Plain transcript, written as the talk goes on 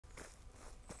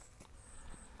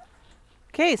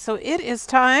Okay, so it is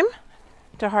time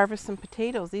to harvest some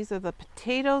potatoes. These are the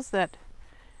potatoes that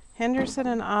Henderson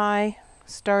and I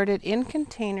started in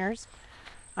containers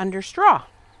under straw.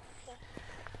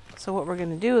 So what we're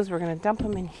going to do is we're going to dump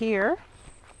them in here,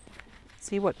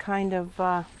 see what kind of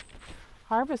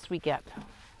harvest we get.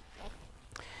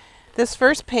 This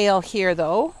first pail here,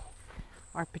 though,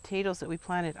 are potatoes that we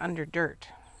planted under dirt.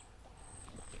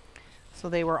 So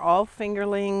they were all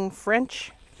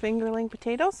French fingerling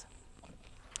potatoes.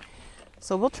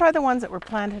 So we'll try the ones that were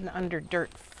planted under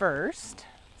dirt first,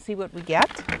 see what we get.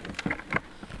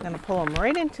 I'm going to pull them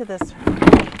right into this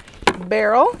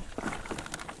barrel.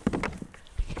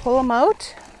 Pull them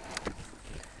out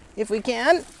if we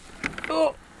can.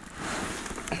 Oh,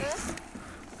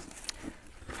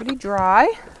 pretty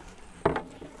dry.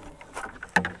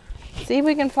 See if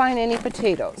we can find any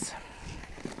potatoes.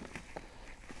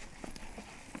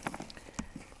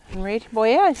 And right,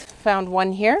 boy, I found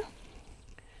one here.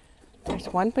 There's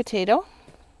one potato.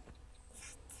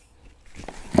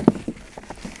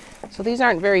 So these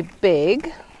aren't very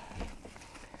big,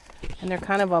 and they're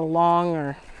kind of a long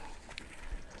or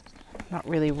not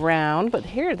really round, but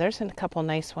here, there's a couple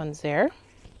nice ones there.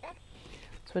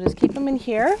 So just keep them in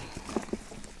here.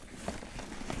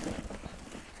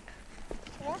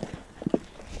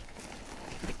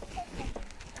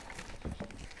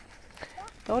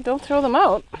 Oh, don't throw them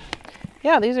out.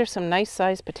 Yeah, these are some nice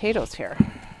sized potatoes here.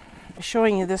 I'm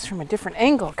showing you this from a different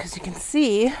angle because you can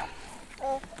see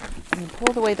when you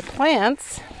pull away the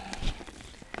plants,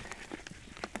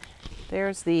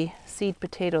 there's the seed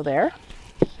potato there.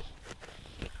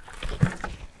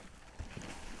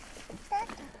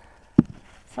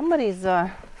 Somebody's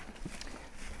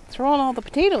throwing all the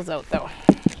potatoes out though.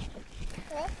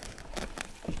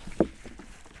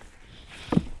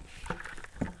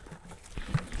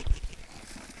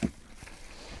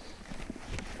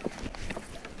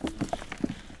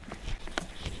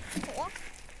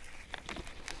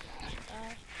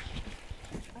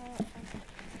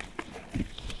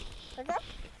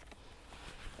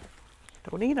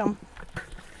 Don't eat them.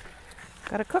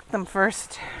 Gotta cook them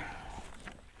first.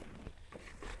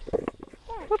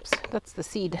 Whoops, that's the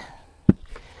seed.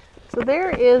 So there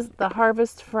is the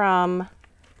harvest from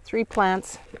 3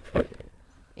 plants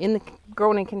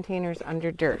grown in containers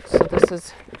under dirt. So this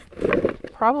is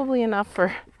probably enough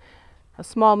for a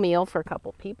small meal for a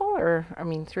couple people, or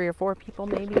 3 or 4 people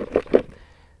maybe.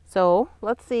 So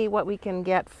let's see what we can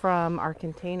get from our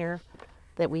container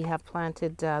that we have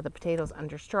planted the potatoes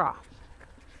under straw.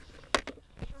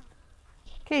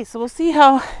 Okay, so we'll see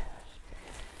how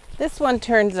this one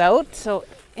turns out. So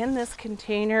in this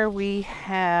container we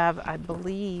have, I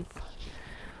believe,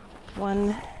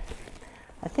 I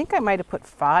think I might have put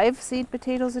 5 seed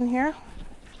potatoes in here.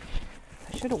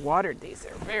 I should have watered these,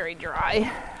 they're very dry.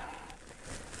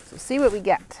 So see what we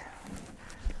get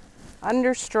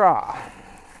under straw.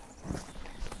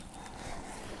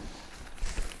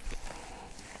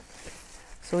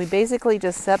 So we basically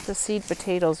just set the seed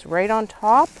potatoes right on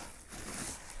top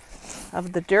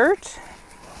of the dirt,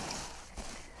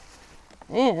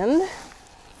 and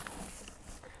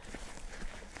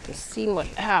just seeing what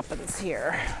happens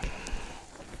here.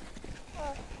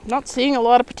 Not seeing a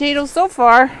lot of potatoes so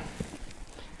far.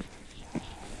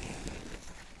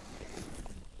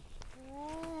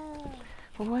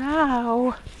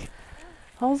 Wow,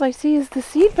 all I see is the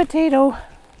seed potato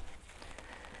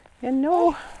and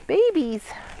no babies.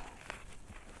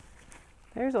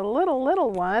 There's a little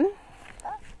one.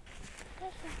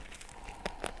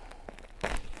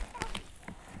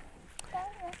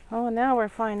 Oh, now we're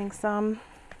finding some.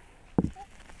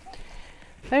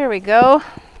 There we go.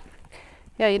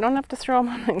 Yeah, you don't have to throw them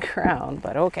on the ground,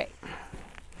 but okay.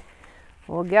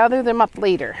 We'll gather them up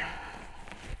later.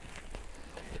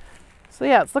 So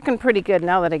yeah, it's looking pretty good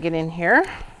now that I get in here.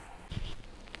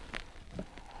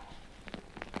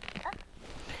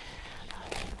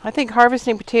 I think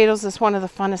harvesting potatoes is one of the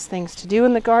funnest things to do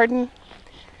in the garden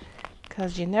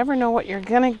because you never know what you're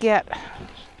gonna get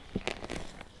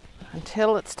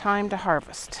until it's time to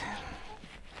harvest.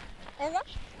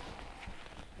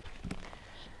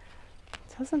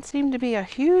 Doesn't seem to be a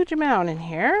huge amount in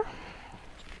here.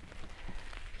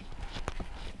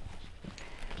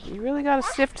 You really got to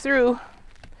sift through.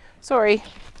 Sorry.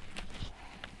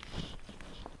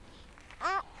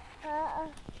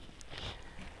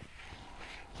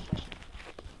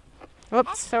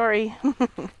 Oops, sorry.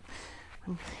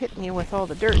 I'm hitting you with all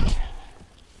the dirt.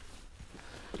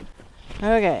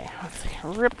 Okay, let's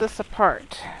rip this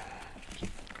apart.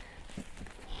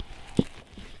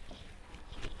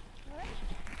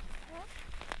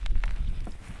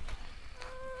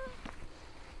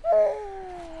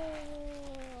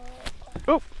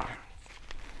 Oh.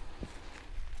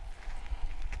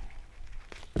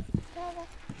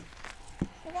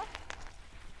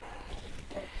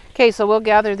 Okay, so we'll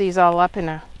gather these all up in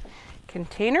a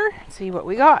container and see what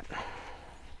we got.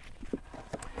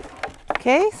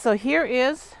 Okay, so here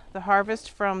is the harvest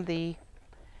from the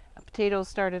potatoes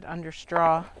started under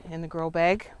straw in the grow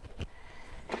bag.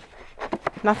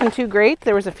 Nothing too great.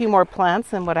 There was a few more plants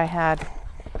than what I had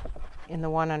in the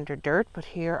one under dirt, but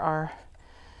here are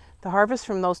the harvest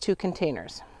from those 2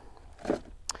 containers.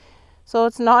 So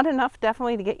it's not enough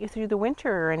definitely to get you through the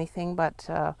winter or anything, but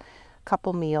a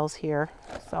couple meals here.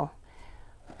 So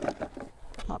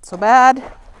not so bad.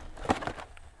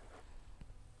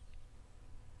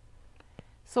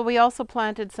 So we also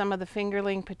planted some of the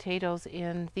fingerling potatoes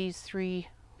in these 3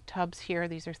 tubs here.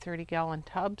 These are 30-gallon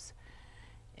tubs,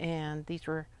 and these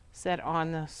were set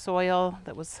on the soil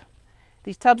that was,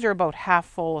 these tubs are about half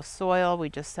full of soil. We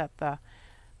just set the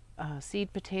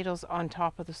seed potatoes on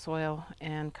top of the soil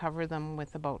and cover them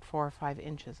with about 4 or 5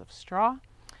 inches of straw,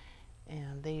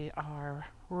 and they are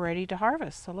ready to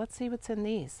harvest. So let's see what's in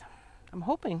these. I'm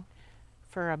hoping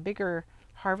for a bigger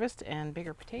harvest and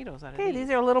bigger potatoes out of these. Okay, these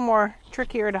are a little more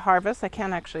trickier to harvest. I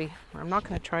can't actually, I'm not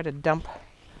going to try to dump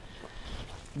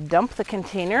the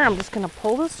container. I'm just going to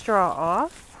pull the straw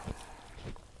off,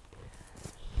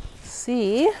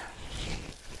 see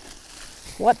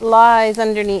what lies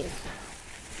underneath.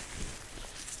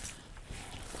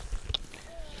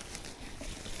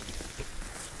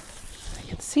 I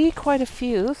can see quite a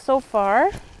few so far.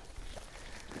 I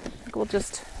think we'll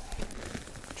just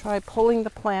try pulling the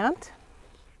plant.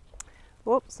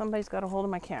 Whoops, somebody's got a hold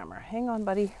of my camera. Hang on,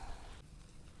 buddy.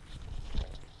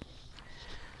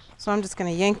 So I'm just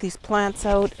going to yank these plants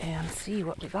out and see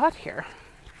what we got here.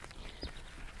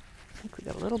 I think we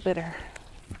got a little bit of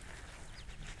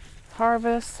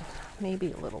harvest,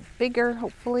 maybe a little bigger,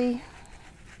 hopefully.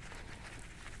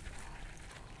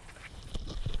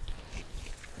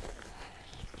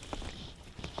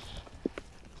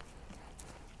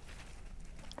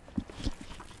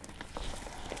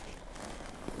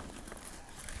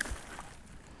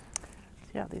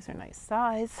 Yeah, these are nice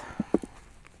size.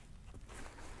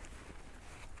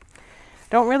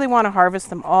 Don't really want to harvest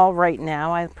them all right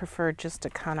now. I prefer just to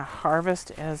kind of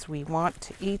harvest as we want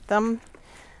to eat them.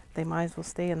 They might as well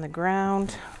stay in the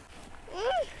ground.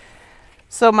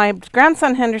 So my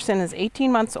grandson Henderson is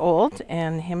 18 months old,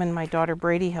 and him and my daughter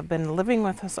Brady have been living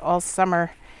with us all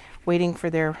summer, waiting for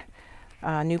their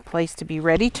new place to be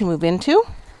ready to move into.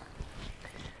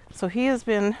 So he has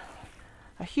been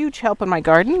a huge help in my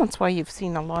garden. That's why you've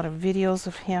seen a lot of videos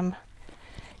of him.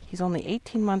 He's only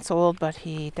 18 months old, but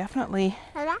he definitely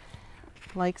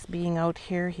likes being out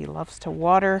here. He loves to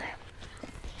water.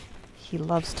 He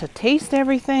loves to taste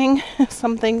everything,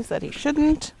 some things that he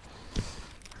shouldn't.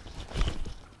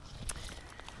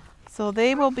 So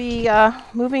they will be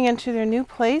moving into their new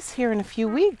place here in a few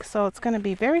weeks. So it's going to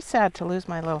be very sad to lose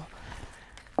my little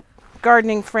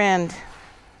gardening friend.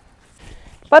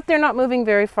 But they're not moving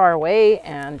very far away,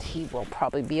 and he will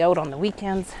probably be out on the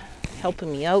weekends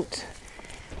helping me out.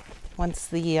 Once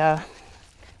the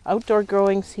outdoor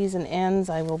growing season ends,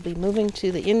 I will be moving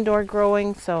to the indoor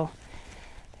growing, so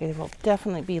there will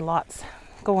definitely be lots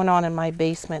going on in my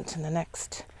basement in the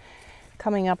next,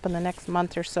 coming up in the next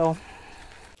month or so.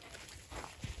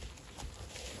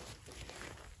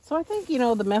 So I think, you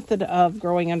know, the method of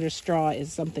growing under straw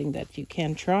is something that you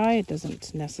can try. It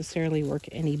doesn't necessarily work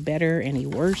any better, any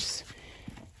worse.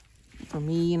 For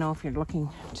me, you know, if you're looking,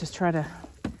 just try to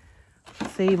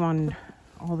save on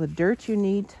all the dirt you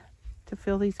need to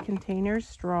fill these containers.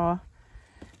 Straw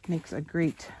makes a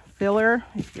great filler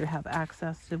if you have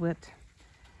access to it.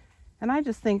 And I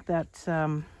just think that,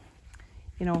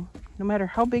 you know, no matter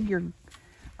how big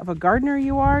of a gardener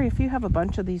you are, if you have a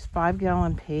bunch of these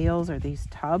 5-gallon pails or these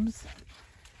tubs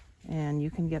and you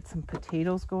can get some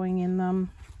potatoes going in them,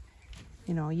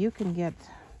 you know, you can get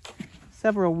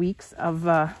several weeks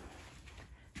of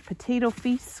potato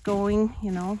feasts going,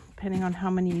 you know, depending on how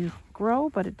many you grow,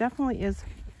 but it definitely is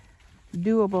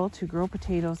doable to grow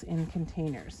potatoes in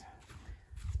containers,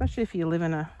 especially if you live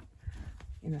in a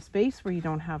space where you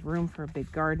don't have room for a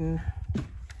big garden.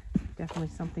 Definitely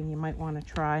something you might want to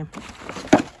try.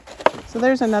 So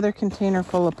there's another container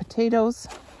full of potatoes.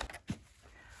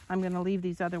 I'm going to leave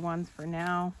these other ones for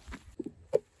now.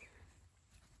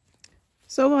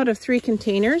 So out of 3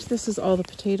 containers, this is all the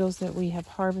potatoes that we have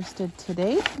harvested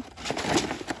today.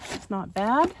 It's not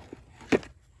bad.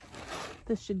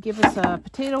 This should give us a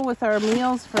potato with our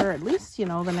meals for at least, you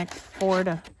know, the next 4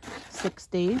 to 6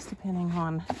 days, depending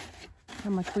on how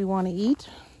much we want to eat.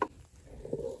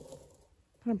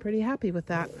 I'm pretty happy with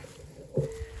that.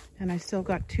 And I still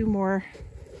got 2 more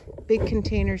big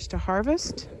containers to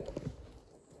harvest.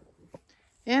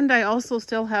 And I also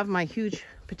still have my huge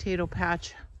potato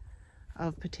patch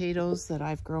of potatoes that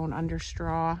I've grown under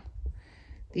straw.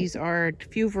 These are a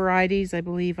few varieties. I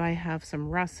believe I have some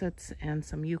russets and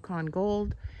some Yukon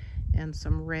Gold and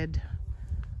some red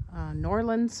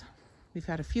Norlands. We've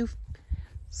had a few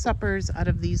suppers out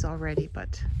of these already,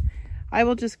 but I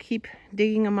will just keep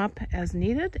digging them up as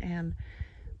needed, and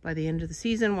by the end of the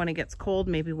season, when it gets cold,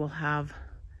 maybe we'll have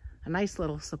a nice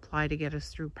little supply to get us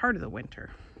through part of the winter.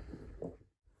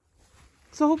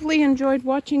 So hopefully you enjoyed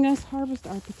watching us harvest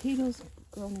our potatoes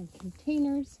grown in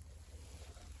containers.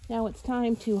 Now it's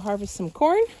time to harvest some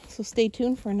corn, so stay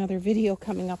tuned for another video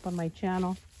coming up on my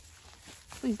channel.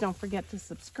 Please don't forget to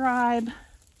subscribe.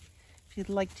 If you'd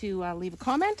like to leave a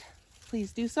comment,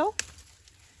 please do so.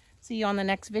 See you on the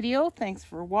next video. Thanks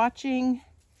for watching,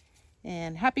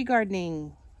 and happy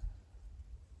gardening.